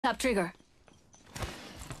Tap trigger.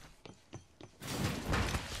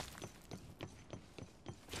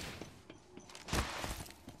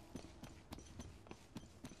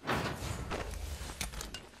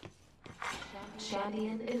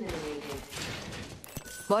 Champion eliminated.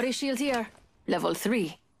 Body shield here. Level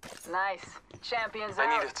 3. Nice. Champions I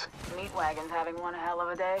out. need it. Meat wagon's having one hell of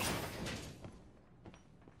a day.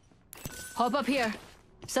 Hop up here.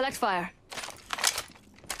 Select fire.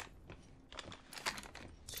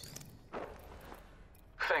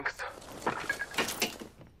 Thanks.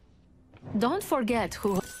 Don't forget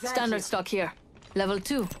who... Standard stock here. Level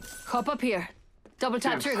 2. Hop up here. Double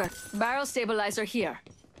tap Yes. trigger. Barrel stabilizer here.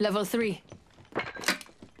 Level 3.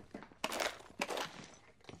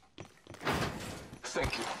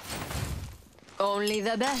 Thank you. Only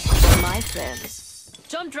the best for my friends.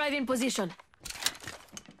 Jump drive in position.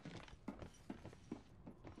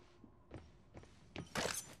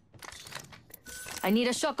 I need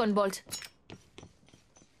a shotgun bolt.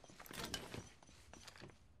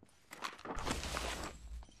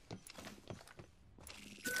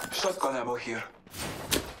 Shotgun ammo here.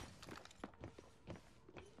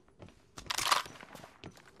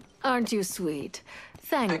 Aren't you sweet?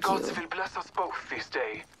 Thank The you. gods will bless us both this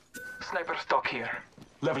day. Sniper stock here.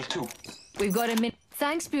 Level 2. We've got a minute.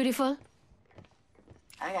 Thanks, beautiful.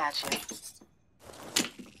 I got you.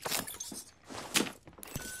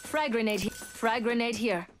 Frag grenade here. Frag grenade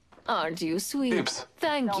here. Aren't you sweet? Dibs.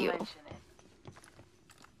 Thank Don't you. mention it.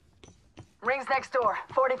 Rings next door.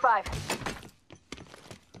 45.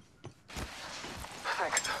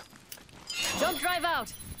 Thanks. Don't drive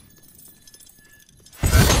out.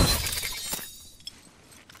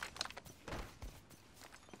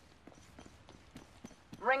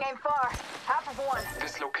 Ring ain't far. Half of one.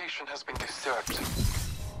 This location has been disturbed.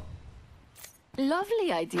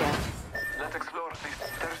 Lovely idea. Let's explore this.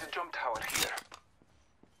 There's a jump tower here.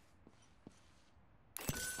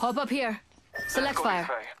 Hop up here. Select Let's go fire.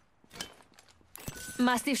 this way.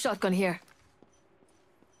 Mastiff shotgun here.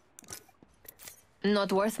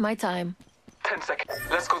 Not worth my time. 10 seconds.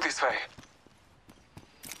 Let's go this way.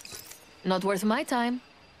 Not worth my time.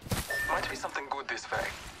 Might be something good this way.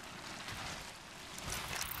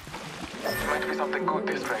 Might be something good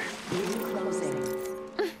this way. Closing.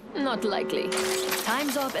 Not likely.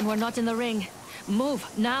 Time's up and we're not in the ring. Move,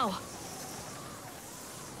 now.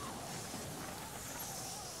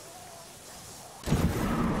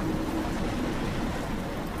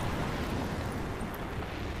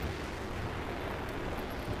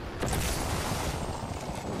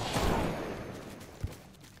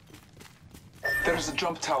 There's a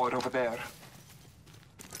jump tower over there.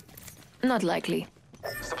 Not likely.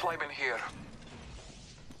 Supply bin here.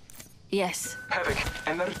 Yes. Havoc.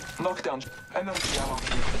 Energy. Knockdown. Energy ammo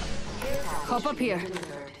here. Hop up here.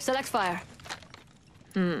 Select fire.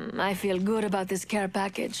 I feel good about this care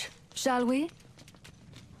package. Shall we?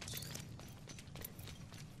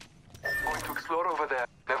 Going to explore over there.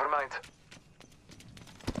 Never mind.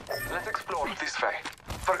 Let's explore this way.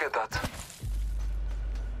 Forget that.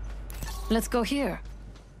 Let's go here.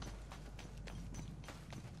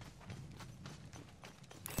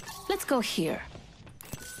 Let's go here.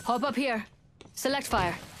 Hop up here. Select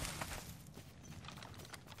fire.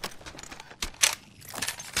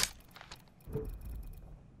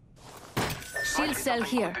 Shield Might be cell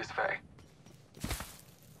something here. good this way.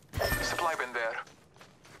 Supply bin there.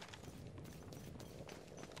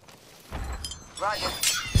 Roger.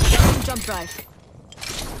 Jump drive.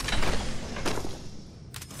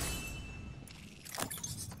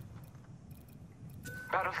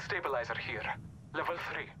 Barrel stabilizer here. Level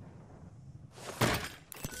 3.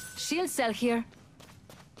 Shield cell here.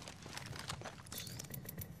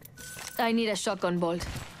 I need a shotgun bolt.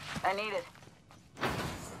 I need it.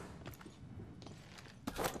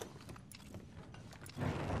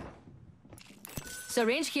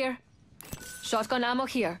 Syringe here. Shotgun ammo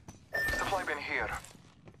here. Supply bin here.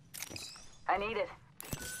 I need it.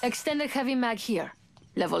 Extended heavy mag here.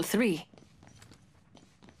 Level 3.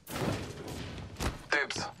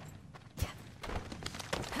 Dibs.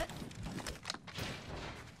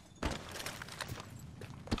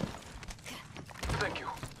 Thank you.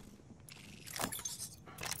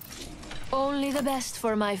 Only the best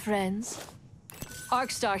for my friends.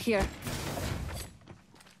 Arc star here.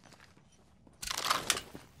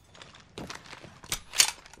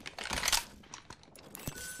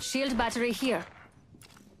 Shield battery here.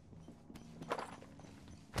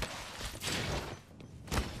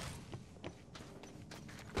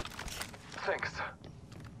 Thanks.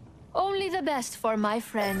 Only the best for my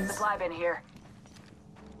friends. Supply bin here.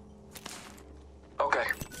 Okay.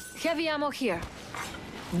 Heavy ammo here.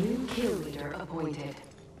 New kill leader appointed.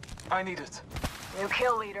 I need it. New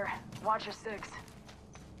kill leader. Watch your six.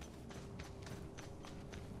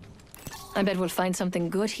 I bet we'll find something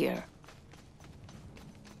good here.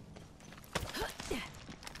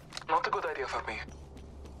 Not a good idea for me.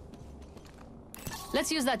 Let's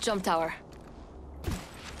use that jump tower.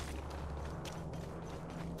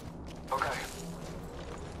 Okay.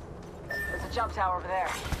 There's a jump tower over there.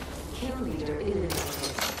 Kill leader eliminated.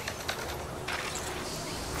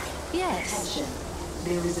 Yes. Attention.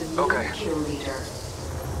 There is a new Okay. kill leader.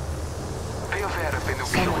 Be aware of the new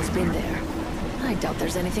Someone's kill. been there. I doubt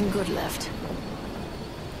there's anything good left.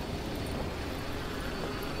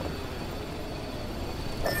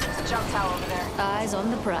 There's a jump tower over there. Eyes on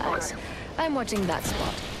the prize. Okay. I'm watching that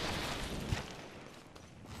spot.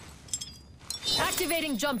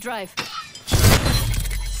 Activating jump drive.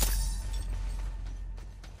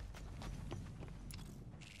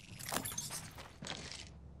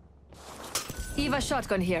 Eva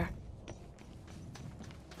shotgun here.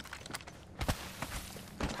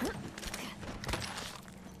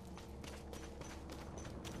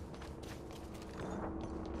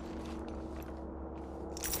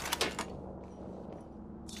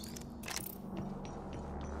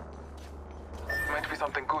 Might be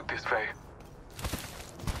something good this way.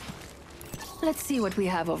 Let's see what we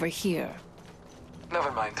have over here.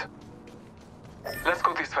 Never mind. Let's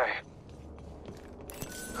go this way.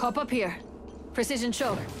 Hop up here. Precision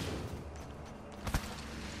choke.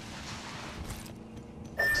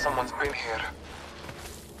 Someone's been here.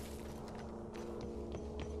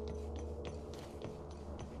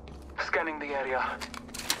 Scanning the area.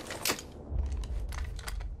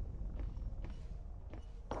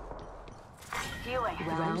 Healing.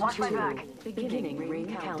 Round Watch my 2. back. Beginning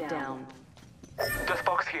ring countdown. Just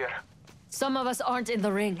box here. Some of us aren't in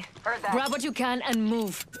the ring. Heard that. Grab what you can and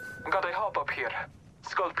move. Got a hop up here.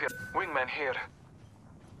 Sculptor. Wingman here.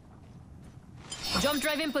 Jump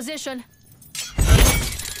drive in position.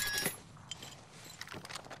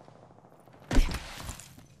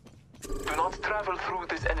 Do not travel through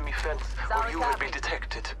this enemy fence or Sorry, you will be copy.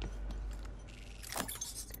 detected.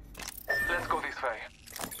 Let's go this way.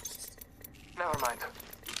 Never mind.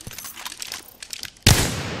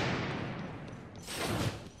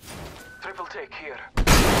 Triple take here.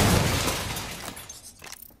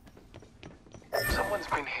 Someone's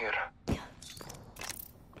been here.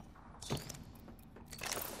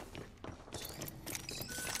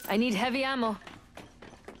 I need heavy ammo.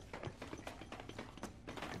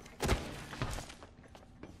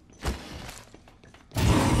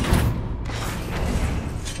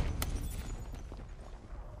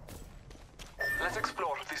 Let's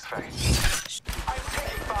explore this way. I'm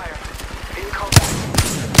taking fire. In contact.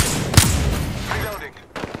 Reloading.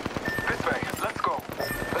 This way. Let's go.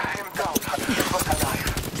 I'm down, but alive.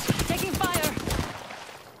 Taking fire.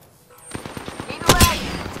 Need a leg.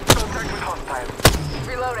 Contact with hostile.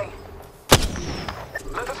 Reloading.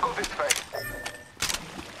 Let us go this way.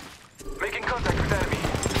 Making contact with enemy.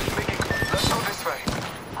 Let's go this way.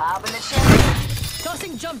 Up in the chimney.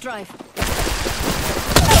 Tossing jump drive.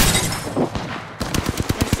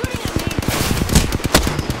 They're shooting at me.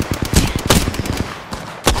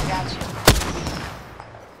 I got you.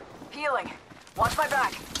 Healing. Watch my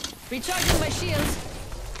back. Recharging my shields.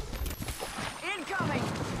 Incoming.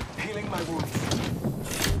 Healing my wounds.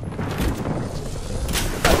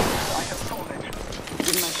 I have fallen.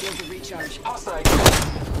 Give my shield a recharge. Hostile.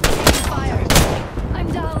 Taking fire.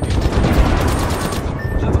 I'm down.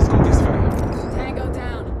 Let us go this way. Tango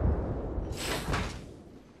down.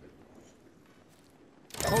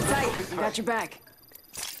 Hold tight. I got your back.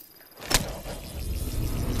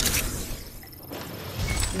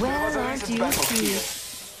 Well, was a aren't recent you battle cute? here.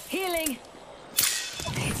 Healing.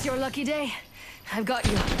 It's your lucky day. I've got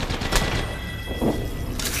you.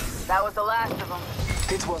 That was the last of them.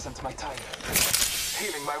 It wasn't my time.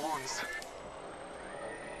 Healing my wounds.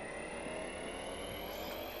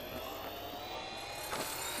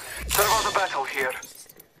 There was a battle here.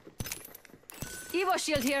 Evo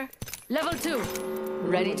shield here. Level 2.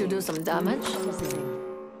 Ready to do some damage?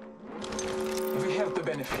 We have the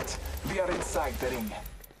benefit. We are inside the ring.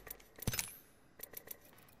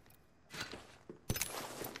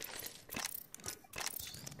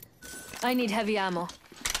 I need heavy ammo.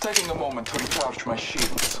 Taking a moment to recharge my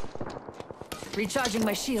shields. Recharging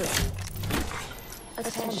my shield.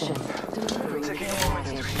 Attention. Delivering Taking a moment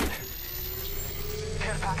to heal.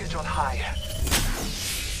 Care package on high.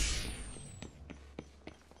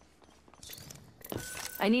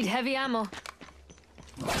 I need heavy ammo.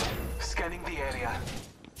 Scanning the area.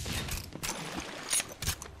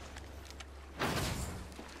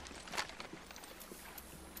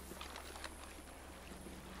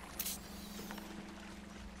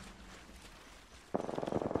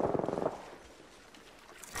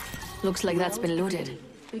 Looks like that's been looted.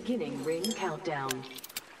 Beginning ring countdown.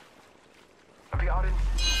 We are in.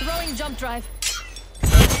 Throwing jump drive.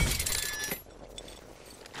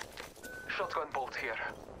 Shotgun bolt here.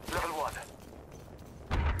 Level 1.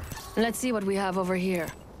 Let's see what we have over here.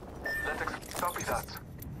 Copy that.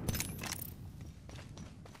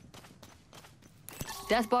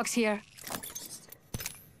 Death box here.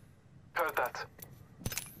 Heard that.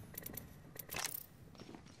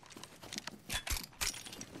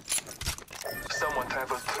 Someone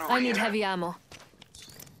traveled through I need here. heavy ammo.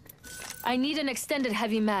 I need an extended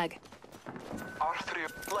heavy mag.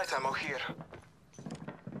 R3 light ammo here.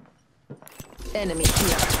 Enemy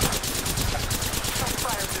here. Shot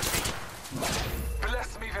fired at me.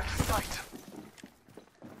 Bless me with sight.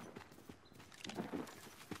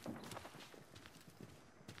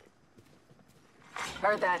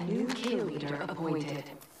 Heard that. New kill leader appointed.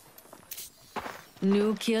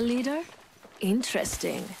 New kill leader?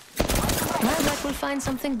 Interesting. I bet we'll find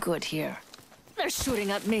something good here. They're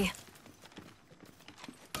shooting at me.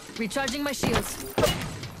 Recharging my shields.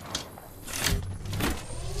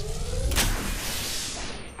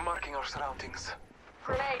 Marking our surroundings.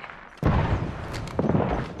 Grenade.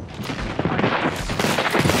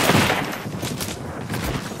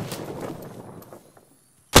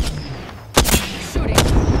 Shooting.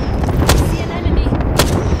 See an enemy.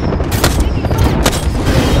 Taking fire.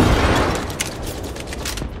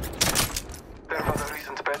 There was a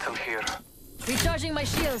recent battle here. Recharging my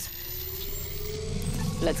shields.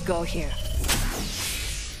 Let's go here.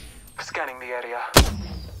 Scanning the area.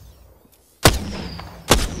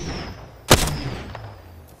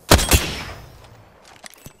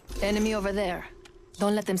 Enemy over there.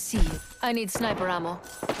 Don't let them see you. I need sniper ammo.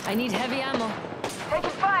 I need heavy ammo. Taking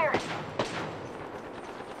fire.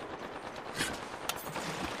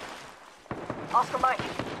 Oscar Mike.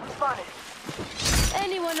 I'm spotted.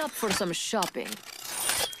 Anyone up for some shopping?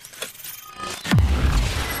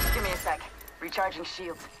 Give me a sec. Recharging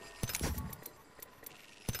shields.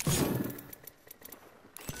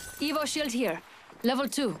 Evo shield here. Level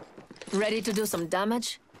 2. Ready to do some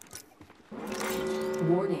damage?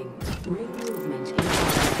 Warning. Ring movement in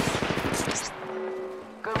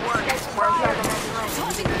Good work. We're here the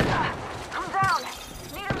next ring. I'm down.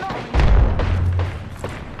 Need a minute.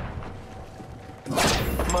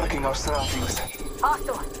 Marking our surroundings.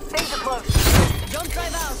 Hostile. Things are close. Jump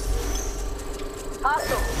drive out.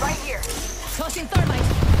 Hostile. Right here. Tossing thermite.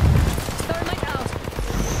 Thermite out.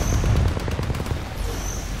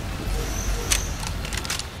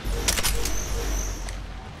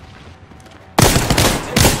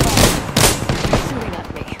 Shooting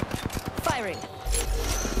at me. Firing.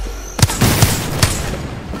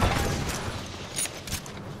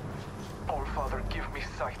 All Father, give me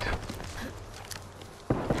sight.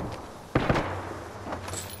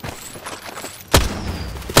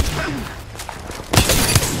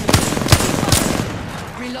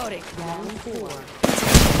 Reloading. round 4.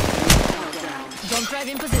 Jump drive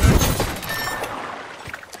in position.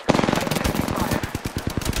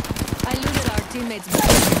 I looted our teammates' back.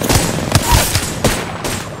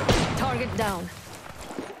 Target down.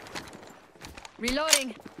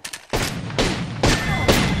 Reloading.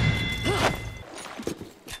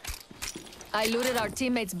 I looted our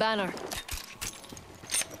teammates' banner.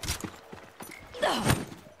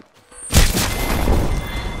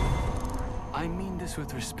 I mean this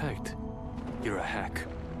with respect. You're a hack.